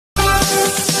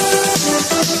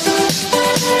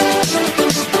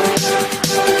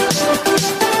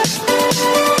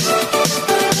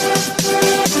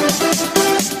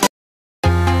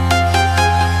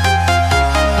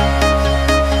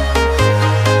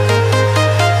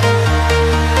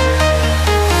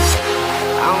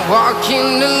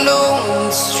Walking alone,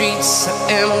 the streets are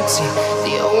empty.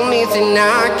 The only thing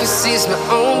I can see is my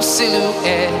own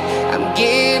silhouette. I'm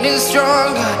getting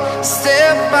stronger,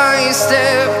 step by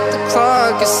step. The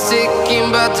clock is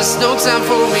ticking, but there's no time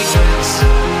for regrets.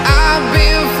 I've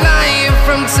been flying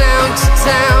from town to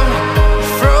town,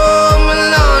 from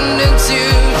London to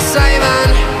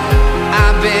Taiwan.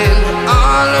 I've been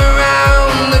all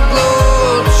around the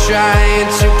globe, trying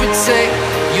to protect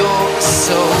your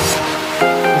soul.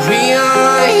 We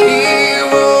are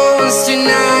heroes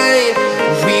tonight.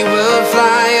 We will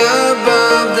fly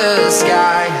above the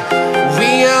sky.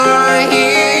 We are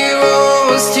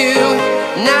heroes tonight.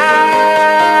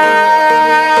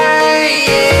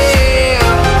 Yeah.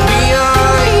 We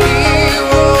are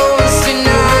heroes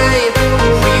tonight.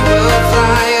 We will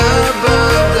fly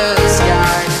above the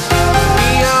sky. We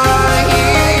are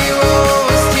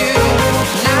heroes tonight.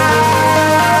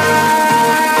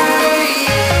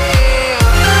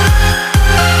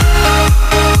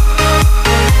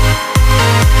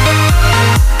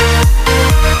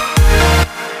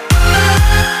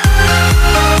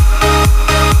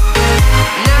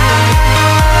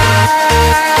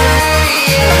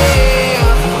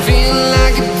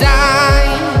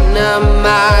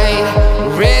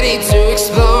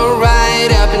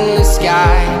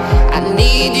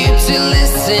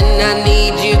 I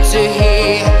need you to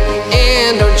hear,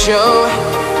 and don't show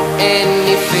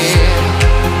any fear.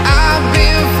 I've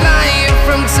been flying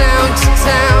from town to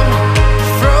town,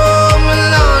 from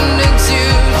London to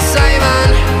Taiwan.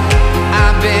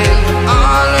 I've been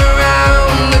all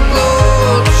around the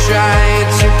globe, trying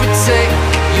to protect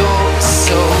your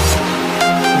soul.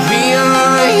 We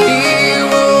are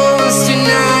heroes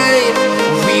tonight.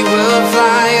 We will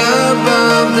fly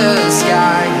above the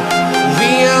sky.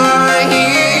 We are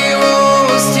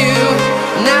heroes tonight.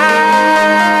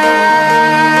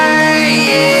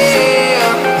 Yeah.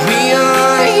 We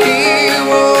are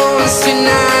heroes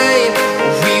tonight.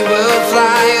 We will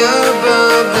fly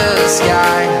above the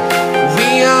sky. We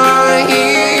are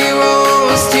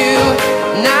heroes tonight.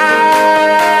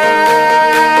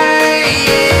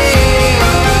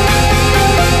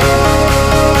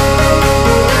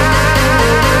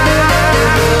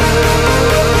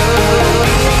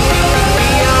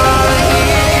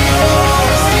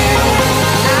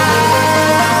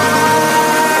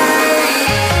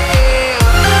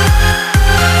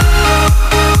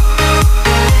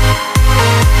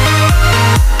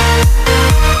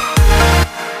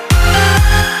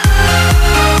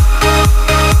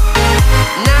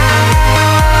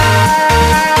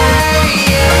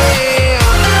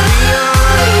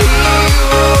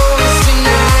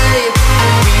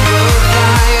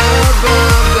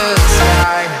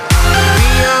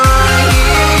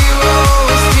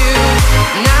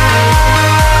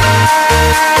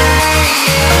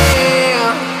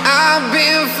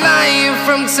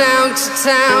 Town to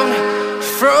town,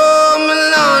 from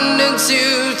London to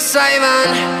Taiwan.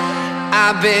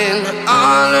 I've been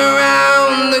all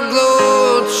around the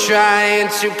globe, trying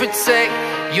to protect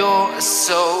your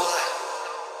soul.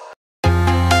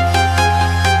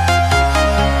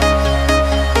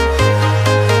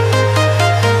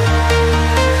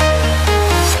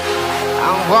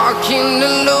 I'm walking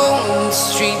alone, the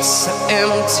streets are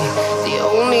empty. The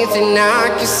only thing I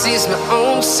can see is my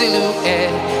own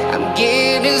silhouette. I'm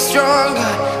getting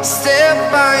stronger, step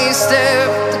by step.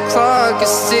 The clock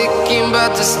is ticking,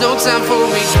 but there's no time for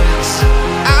regrets.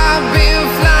 I've been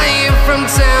flying from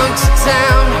town to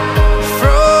town,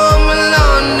 from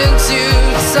London to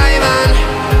Taiwan.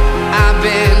 I've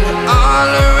been all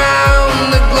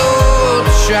around the globe,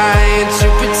 trying to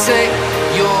protect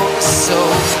your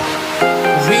soul.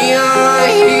 We are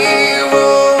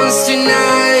heroes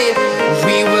tonight.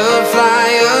 We will fly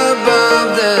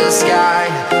above the sky.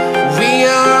 We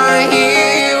are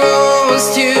heroes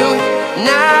tonight.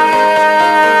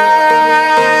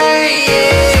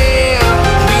 Yeah.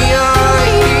 We are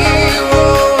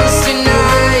heroes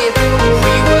tonight.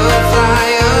 We will fly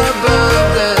above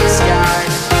the sky.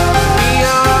 We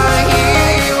are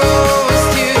heroes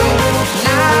tonight.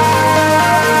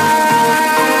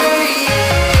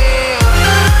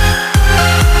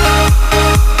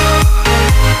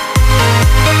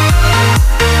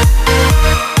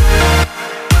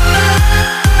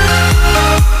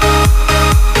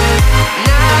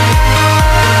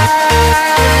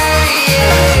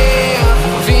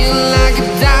 Feel like a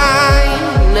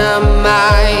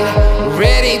dynamite,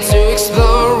 ready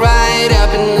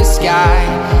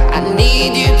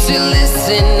to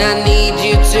listen, I need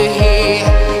you to hear,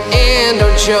 and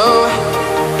don't show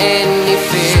any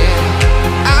fear.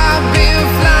 I've been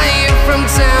flying from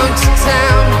town to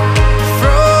town,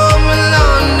 from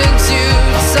London to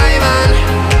Taiwan.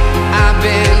 I've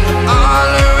been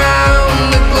all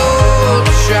around the globe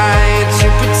trying to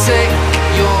protect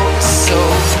your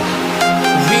soul.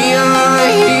 We are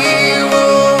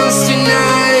heroes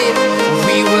tonight,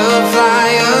 we will fly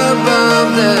above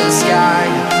the sky.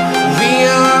 We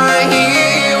are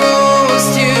heroes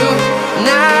tonight,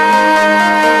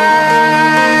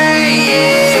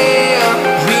 yeah.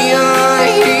 We are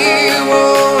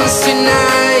heroes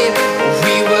tonight,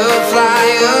 we will fly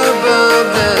above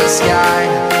the sky.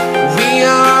 We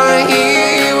are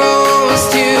heroes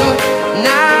tonight,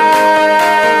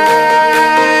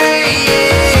 yeah.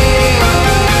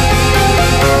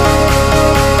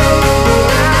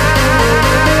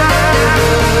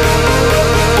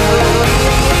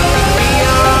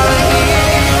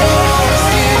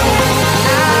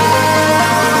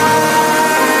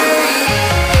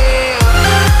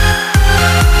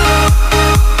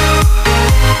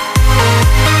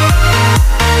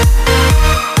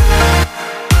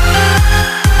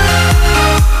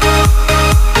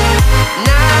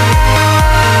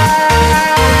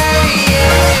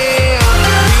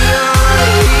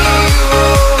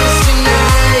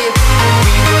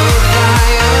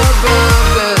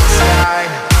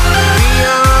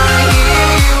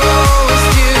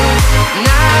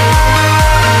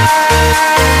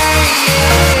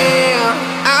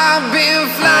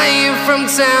 From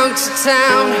town to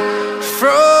town,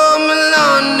 from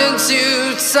London to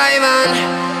Taiwan.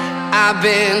 I've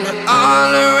been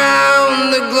all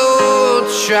around the globe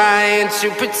trying to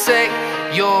protect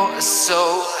your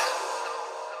soul.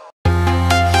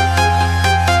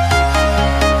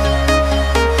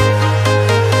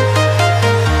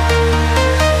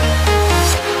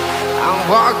 I'm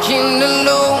walking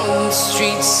alone, the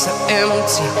streets are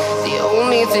empty. The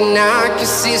only thing I can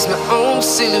see is my own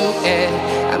silhouette.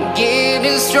 I'm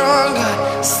getting stronger,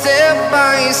 step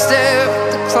by step.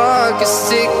 The clock is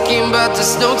ticking, but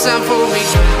there's no time for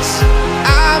regrets.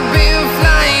 I've been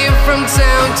flying from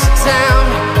town to town,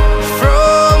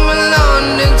 from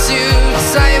London to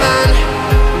Taiwan.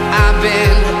 I've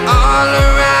been all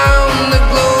around the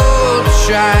globe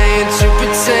trying to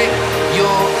protect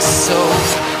your soul.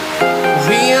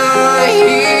 We are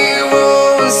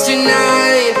heroes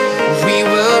tonight, we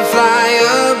will fly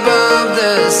above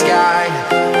the sky.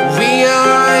 We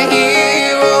are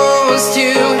heroes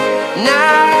tonight,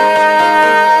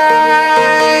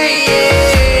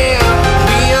 yeah.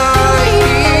 We are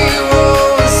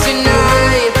heroes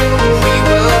tonight, we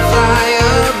will fly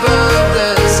above the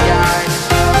sky.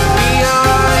 We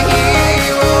are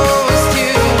heroes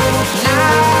tonight,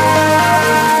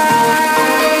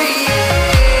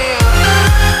 yeah.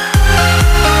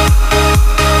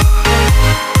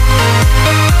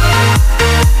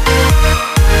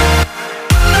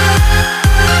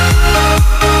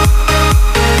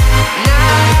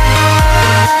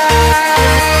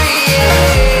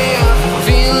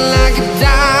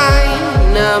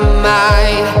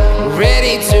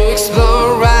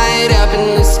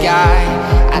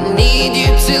 I need you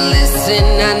to listen,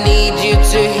 I need you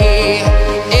to hear,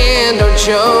 and don't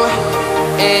show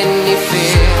any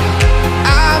fear.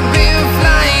 I've been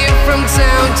flying from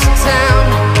town to town,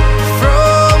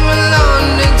 from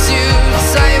London to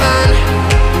Taiwan.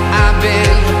 I've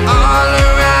been all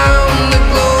around the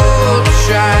globe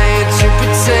trying to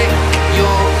protect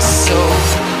your soul.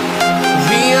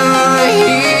 We are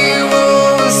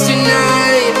heroes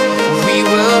tonight, we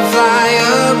will fly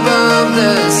above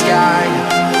the sky.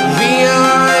 We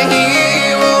are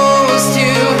heroes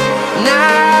tonight,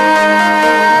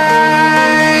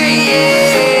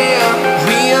 yeah.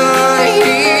 We are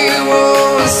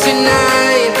heroes tonight.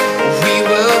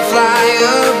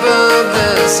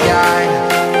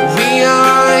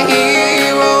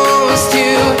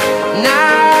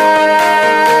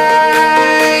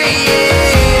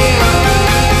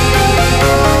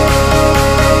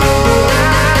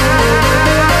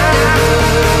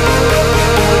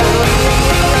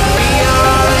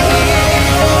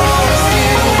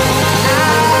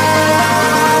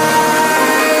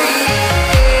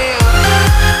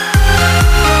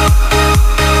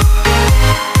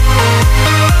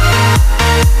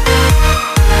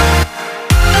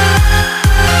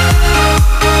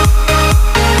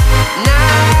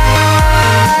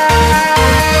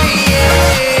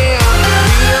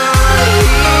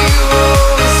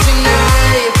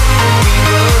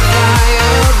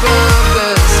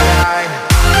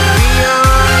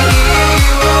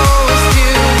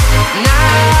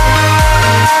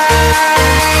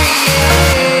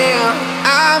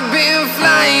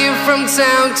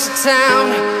 town,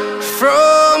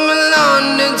 from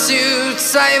London to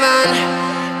Taiwan.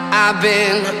 I've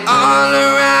been all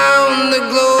around the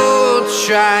globe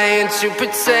trying to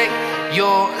protect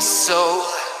your soul.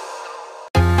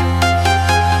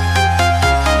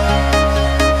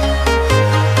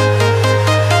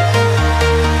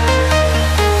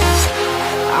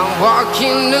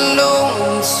 Walking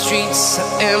alone, the streets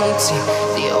are empty.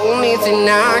 The only thing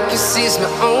I can see is my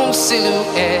own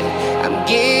silhouette. I'm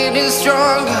getting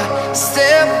stronger,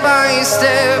 step by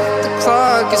step. The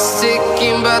clock is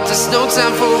ticking, but there's no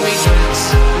time for regrets.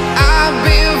 I've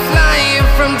been flying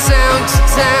from town to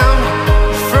town,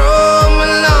 from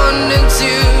London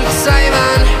to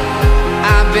Taiwan.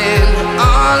 I've been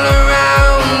all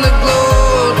around the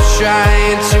globe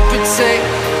trying to protect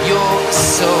your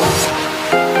soul.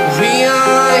 We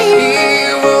are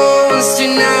heroes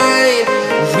tonight.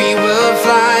 We will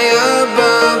fly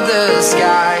above the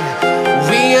sky.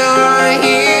 We are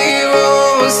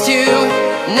heroes tonight.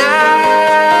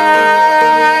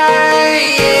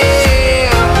 Yeah.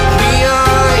 We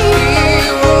are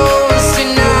heroes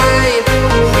tonight.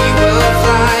 We will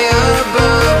fly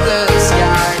above the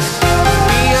sky.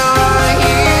 We are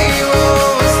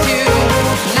heroes tonight.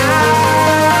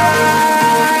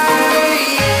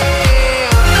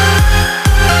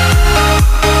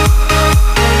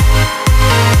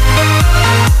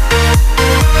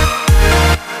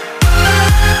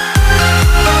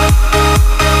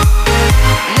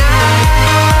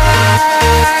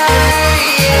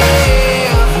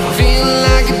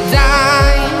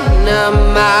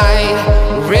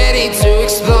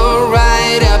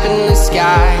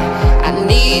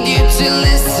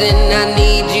 I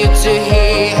need you to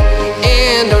hear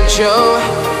and don't show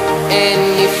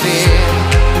any fear.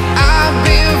 I've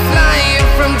been flying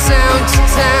from town to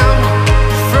town,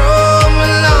 from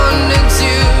London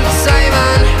to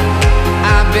Taiwan.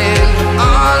 I've been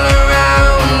all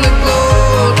around the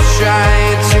globe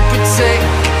trying to protect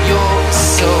your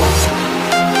soul.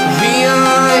 We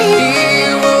are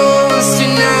heroes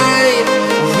tonight.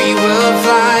 We will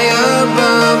fly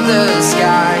above the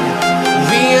sky.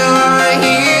 We are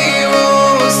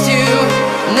heroes tonight.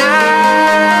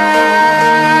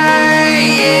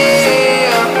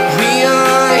 Yeah. We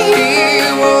are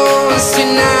heroes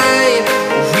tonight.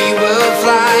 We will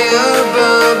fly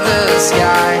above the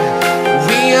sky.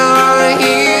 We are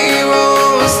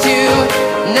heroes tonight.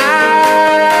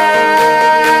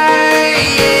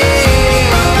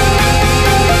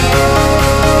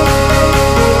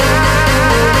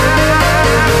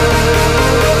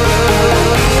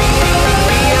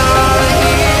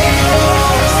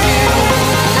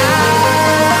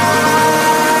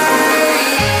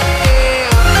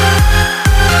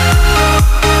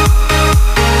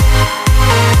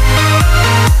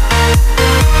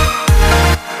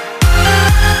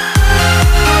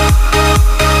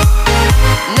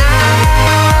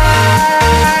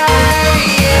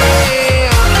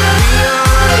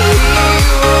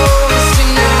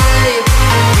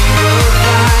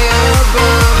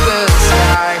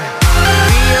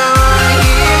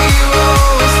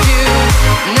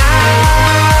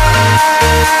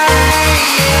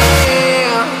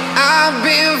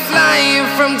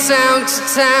 From town to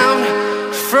town,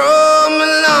 from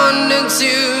London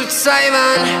to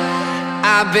Taiwan.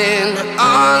 I've been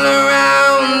all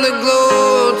around the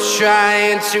globe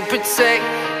trying to protect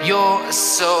your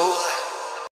soul.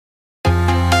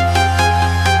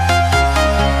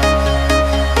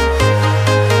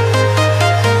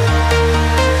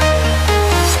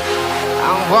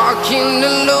 I'm walking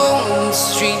alone, the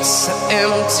streets are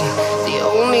empty. The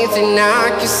only thing I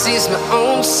can see is my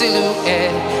own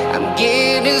silhouette. I'm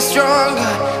getting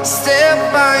stronger,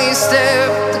 step by step.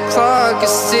 The clock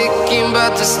is ticking,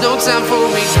 but there's no time for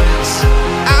regrets.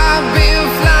 I've been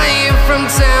flying from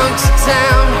town to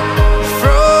town,